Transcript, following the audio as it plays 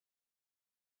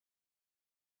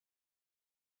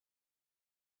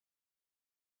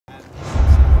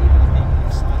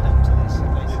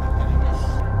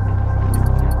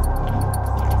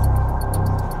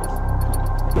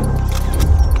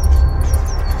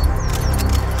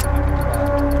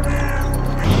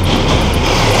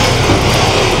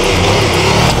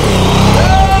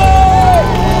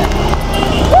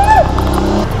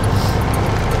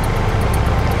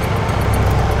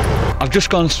I've just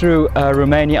gone through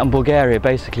Romania and Bulgaria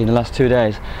basically in the last 2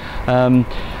 days, and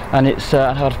it's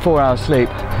I've had 4 hours sleep.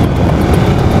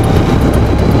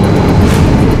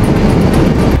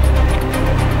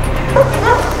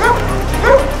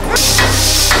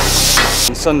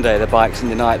 On Sunday, the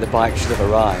night the bike should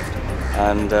have arrived,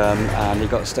 and he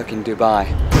got stuck in Dubai.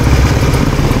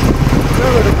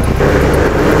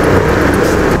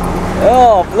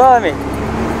 Oh, blimey!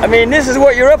 I mean, this is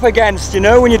what you're up against, you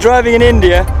know, when you're driving in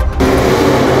India.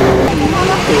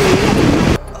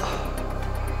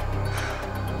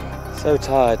 So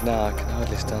tired now, I can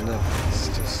hardly stand up. It's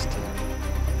just...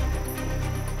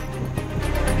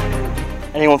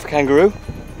 Anyone for kangaroo?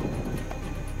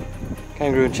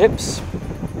 Kangaroo and chips?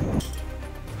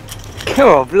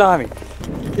 Oh, blimey!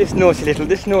 This naughty little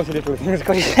thing's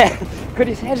got his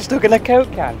head stuck in a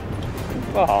Coke can.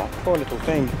 Oh, poor little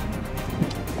thing.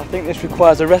 I think this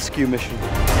requires a rescue mission.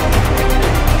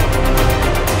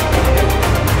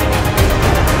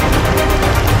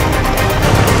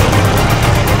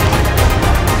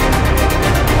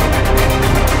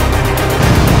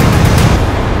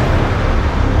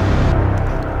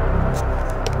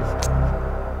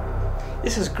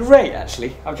 This is great,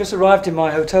 actually. I've just arrived in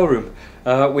my hotel room,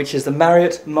 which is the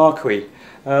Marriott Marquis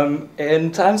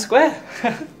in Times Square.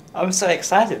 I'm so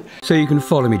excited. So you can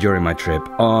follow me during my trip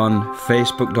on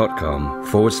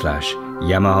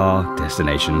facebook.com/Yamaha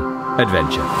Destination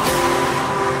Adventure.